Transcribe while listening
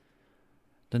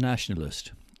The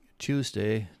Nationalist,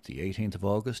 Tuesday, the 18th of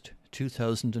August,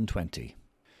 2020.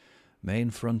 Main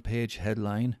front page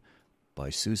headline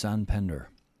by Suzanne Pender.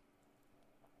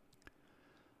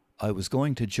 I was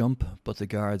going to jump, but the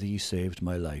Gardaí saved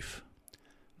my life.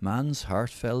 Man's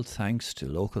heartfelt thanks to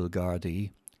local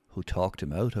Gardaí who talked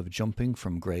him out of jumping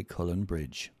from Graiguecullen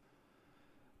Bridge.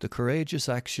 The courageous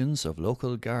actions of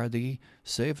local Gardaí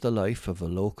saved the life of a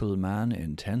local man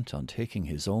intent on taking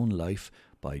his own life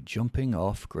by jumping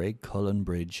off Graiguecullen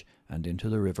Bridge and into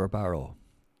the River Barrow.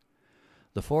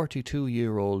 The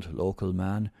 42-year-old local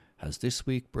man has this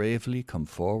week bravely come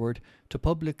forward to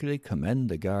publicly commend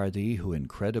the Gardaí who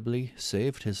incredibly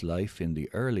saved his life in the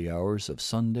early hours of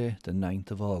Sunday the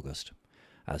 9th of August,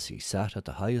 as he sat at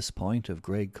the highest point of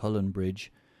Graiguecullen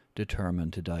Bridge,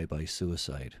 determined to die by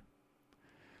suicide.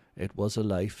 It was a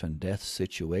life and death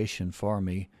situation for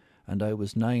me, and I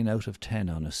was 9 out of 10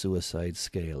 on a suicide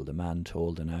scale, the man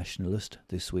told the Nationalist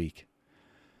this week.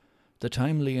 The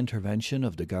timely intervention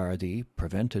of the Gardaí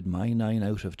prevented my 9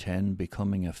 out of 10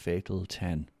 becoming a fatal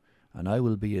 10, and I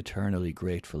will be eternally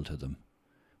grateful to them.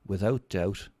 Without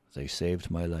doubt, they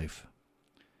saved my life.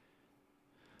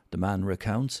 The man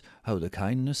recounts how the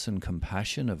kindness and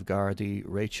compassion of Gardaí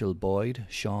Rachel Boyd,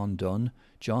 Sean Dunn,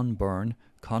 John Byrne,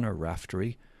 Conor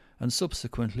Raftery, and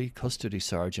subsequently Custody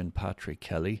Sergeant Patrick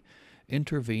Kelly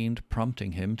intervened,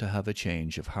 prompting him to have a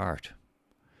change of heart.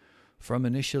 From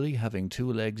initially having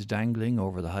 2 legs dangling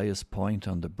over the highest point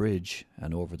on the bridge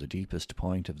and over the deepest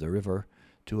point of the river,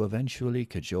 to eventually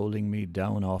cajoling me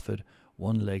down off it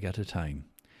 1 leg at a time,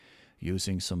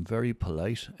 using some very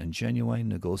polite and genuine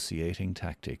negotiating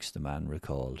tactics, the man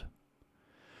recalled.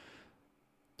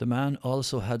 The man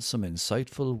also had some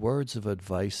insightful words of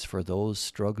advice for those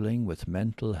struggling with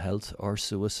mental health or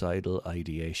suicidal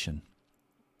ideation.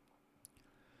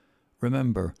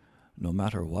 Remember, no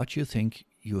matter what you think,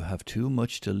 you have too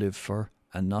much to live for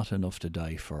and not enough to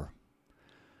die for.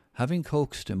 Having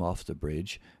coaxed him off the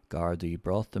bridge, Gardaí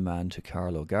brought the man to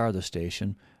Carlow Garda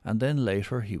station, and then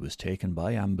later he was taken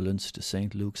by ambulance to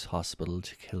St. Luke's Hospital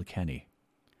to Kilkenny.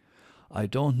 I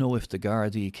don't know if the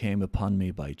Gardaí came upon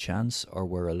me by chance or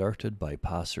were alerted by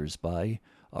passers-by,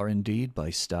 or indeed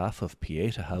by staff of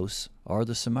Pieta House or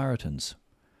the Samaritans.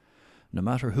 No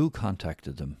matter who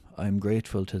contacted them, I am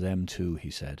grateful to them too,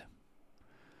 he said.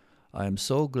 I am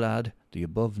so glad the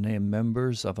above-named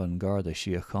members of An Garda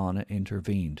Síochána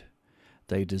intervened.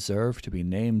 They deserve to be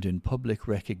named in public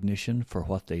recognition for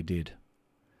what they did.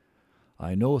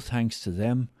 I know thanks to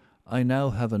them, I now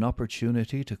have an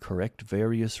opportunity to correct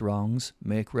various wrongs,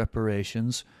 make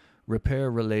reparations, repair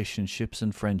relationships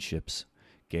and friendships,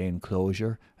 gain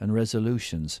closure and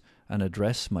resolutions, and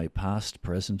address my past,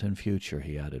 present and future,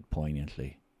 he added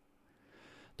poignantly.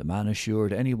 The man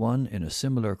assured anyone in a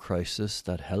similar crisis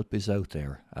that help is out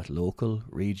there at local,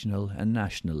 regional and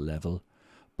national level,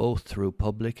 both through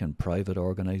public and private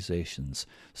organisations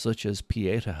such as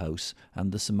Pieta House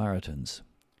and the Samaritans.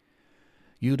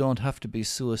 You don't have to be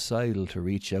suicidal to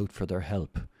reach out for their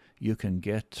help. You can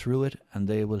get through it and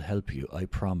they will help you, I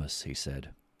promise, he said.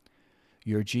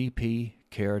 Your GP,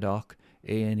 care doc,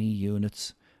 A&E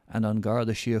units and An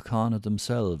Garda Síochána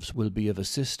themselves will be of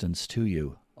assistance to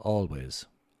you, always.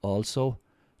 Also,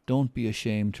 don't be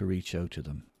ashamed to reach out to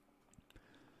them.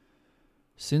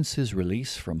 Since his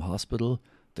release from hospital,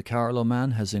 the Carlow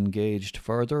man has engaged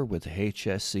further with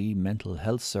HSE mental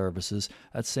health services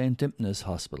at St. Dympna's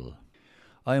Hospital.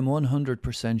 I am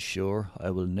 100% sure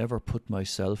I will never put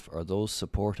myself or those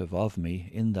supportive of me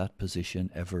in that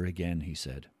position ever again, he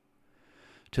said.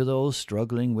 To those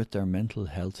struggling with their mental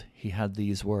health, he had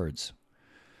these words.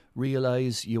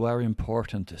 Realise you are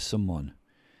important to someone.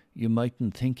 You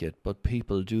mightn't think it, but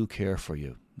people do care for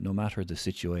you, no matter the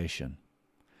situation.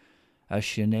 As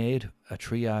Sinead, a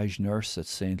triage nurse at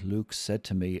St. Luke's, said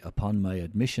to me upon my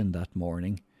admission that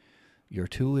morning, you're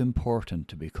too important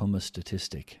to become a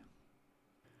statistic.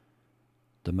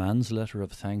 The man's letter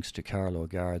of thanks to Carlow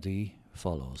Gardaí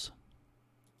follows.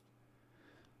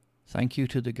 Thank you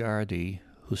to the Gardaí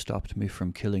who stopped me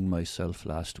from killing myself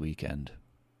last weekend.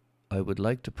 I would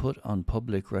like to put on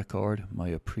public record my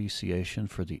appreciation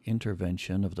for the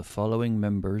intervention of the following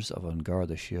members of An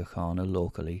Garda Síochána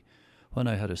locally when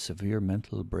I had a severe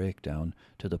mental breakdown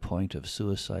to the point of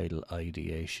suicidal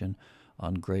ideation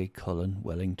on Graiguecullen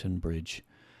Wellington Bridge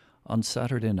on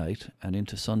Saturday night and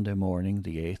into Sunday morning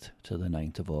the 8th to the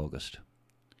 9th of August.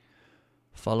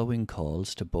 Following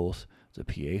calls to both the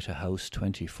Pieta House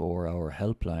 24-hour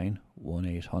helpline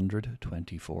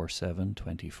 1-800-24-7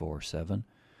 24-7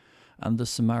 and the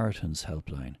Samaritans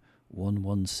helpline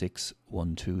 116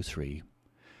 123,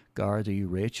 Gardaí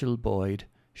Rachel Boyd,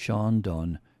 Sean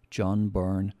Dunn, John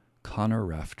Byrne, Conor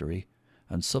Raftery,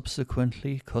 and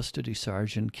subsequently Custody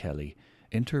Sergeant Kelly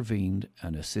intervened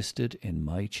and assisted in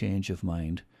my change of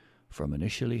mind from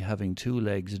initially having two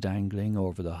legs dangling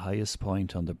over the highest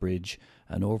point on the bridge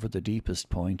and over the deepest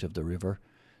point of the river,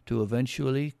 to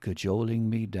eventually cajoling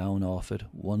me down off it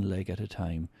one leg at a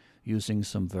time, using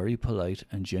some very polite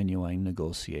and genuine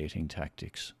negotiating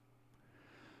tactics.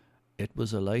 It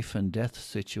was a life and death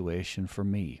situation for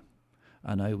me,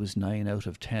 and I was 9 out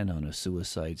of 10 on a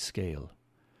suicide scale.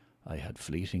 I had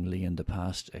fleetingly in the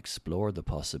past explored the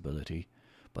possibility,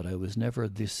 but I was never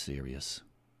this serious.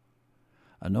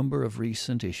 A number of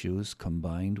recent issues,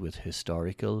 combined with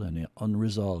historical and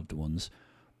unresolved ones,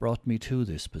 brought me to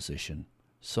this position,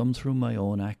 some through my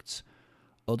own acts,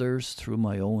 others through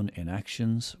my own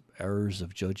inactions, errors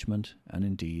of judgment, and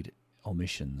indeed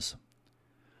omissions.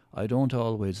 I don't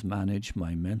always manage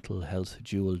my mental health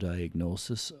dual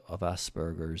diagnosis of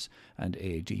Asperger's and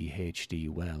ADHD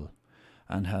well,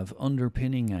 and have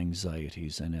underpinning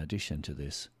anxieties in addition to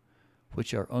this,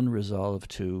 which are unresolved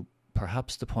to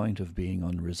perhaps the point of being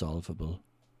unresolvable.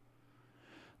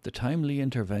 The timely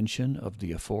intervention of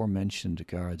the aforementioned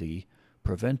Gardaí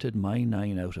prevented my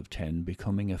 9 out of 10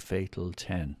 becoming a fatal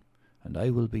 10, and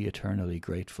I will be eternally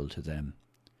grateful to them.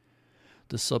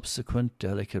 The subsequent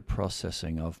delicate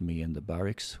processing of me in the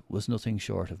barracks was nothing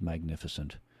short of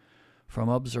magnificent. From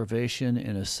observation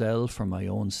in a cell for my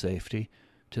own safety,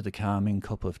 to the calming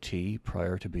cup of tea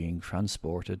prior to being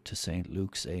transported to St.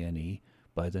 Luke's A&E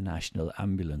by the National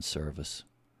Ambulance Service.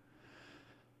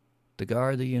 The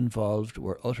Gardaí involved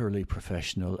were utterly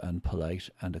professional and polite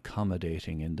and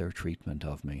accommodating in their treatment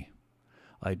of me.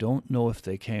 I don't know if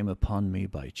they came upon me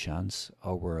by chance,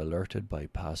 or were alerted by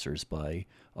passers-by,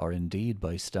 or indeed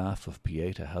by staff of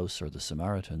Pieta House or the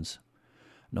Samaritans.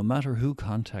 No matter who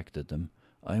contacted them,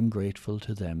 I am grateful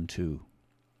to them too.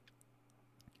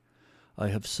 I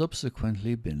have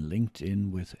subsequently been linked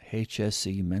in with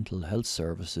HSE Mental Health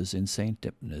Services in St.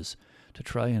 Dipna's to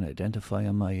try and identify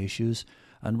my issues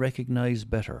and recognise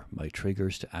better my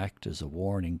triggers to act as a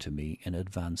warning to me in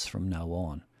advance from now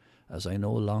on, as I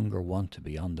no longer want to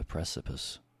be on the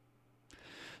precipice.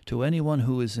 To anyone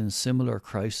who is in similar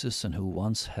crisis and who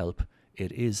wants help,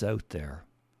 it is out there,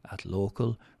 at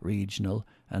local, regional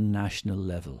and national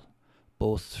level,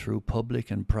 both through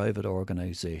public and private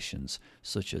organisations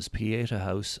such as Pieta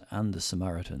House and the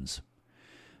Samaritans.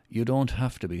 You don't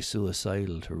have to be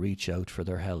suicidal to reach out for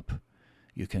their help.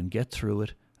 You can get through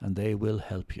it and they will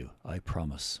help you, I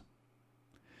promise.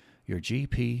 Your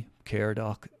GP, Care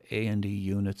Doc, A&E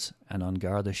units and An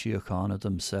Garda Síochána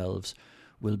themselves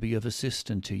will be of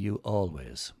assistance to you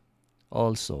always.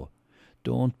 Also,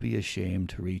 don't be ashamed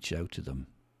to reach out to them.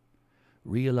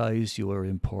 Realise you are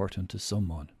important to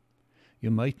someone.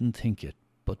 You mightn't think it,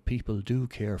 but people do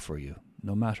care for you,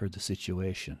 no matter the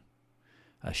situation.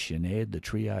 As Sinead, the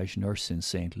triage nurse in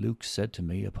St. Luke's, said to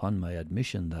me upon my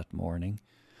admission that morning,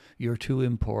 "You're too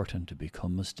important to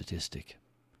become a statistic."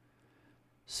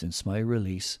 Since my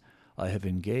release, I have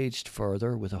engaged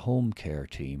further with a home care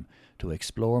team to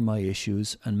explore my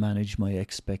issues and manage my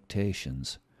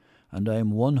expectations, and I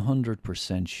am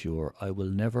 100% sure I will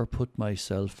never put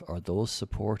myself or those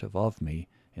supportive of me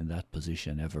in that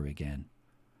position ever again.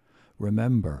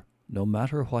 Remember, no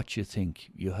matter what you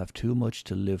think, you have too much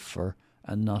to live for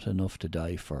and not enough to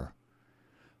die for.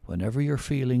 Whenever you're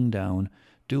feeling down,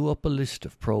 do up a list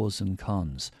of pros and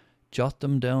cons. Jot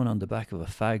them down on the back of a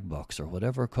fag box or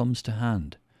whatever comes to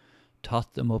hand.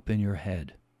 Tot them up in your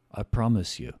head. I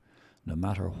promise you, no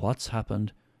matter what's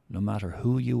happened, no matter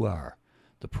who you are,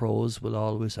 the pros will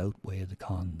always outweigh the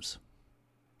cons.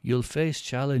 You'll face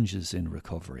challenges in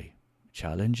recovery.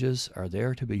 Challenges are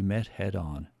there to be met head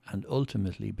on and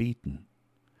ultimately beaten.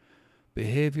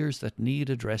 Behaviours that need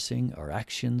addressing or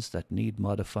actions that need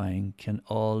modifying can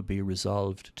all be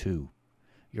resolved too.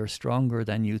 You're stronger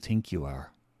than you think you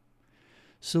are.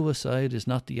 Suicide is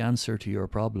not the answer to your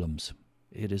problems.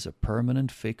 It is a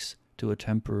permanent fix to a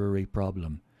temporary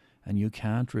problem, and you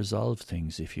can't resolve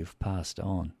things if you've passed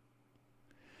on.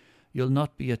 You'll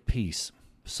not be at peace,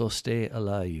 so stay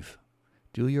alive.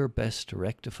 Do your best to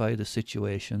rectify the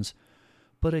situations,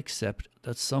 but accept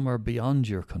that some are beyond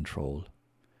your control,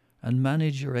 and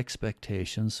manage your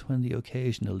expectations when the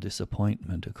occasional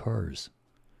disappointment occurs.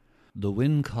 The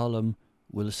win column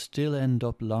will still end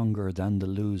up longer than the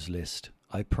lose list,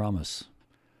 I promise.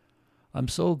 I'm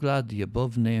so glad the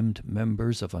above-named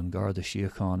members of An Garda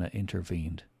Síochána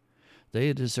intervened.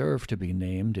 They deserve to be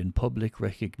named in public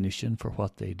recognition for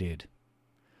what they did.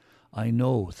 I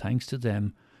know, thanks to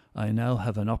them, I now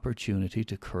have an opportunity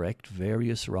to correct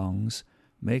various wrongs,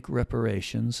 make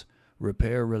reparations,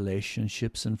 repair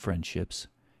relationships and friendships,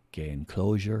 gain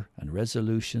closure and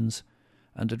resolutions,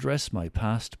 and address my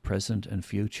past, present and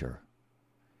future.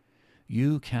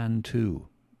 You can too,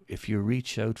 if you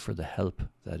reach out for the help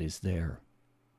that is there.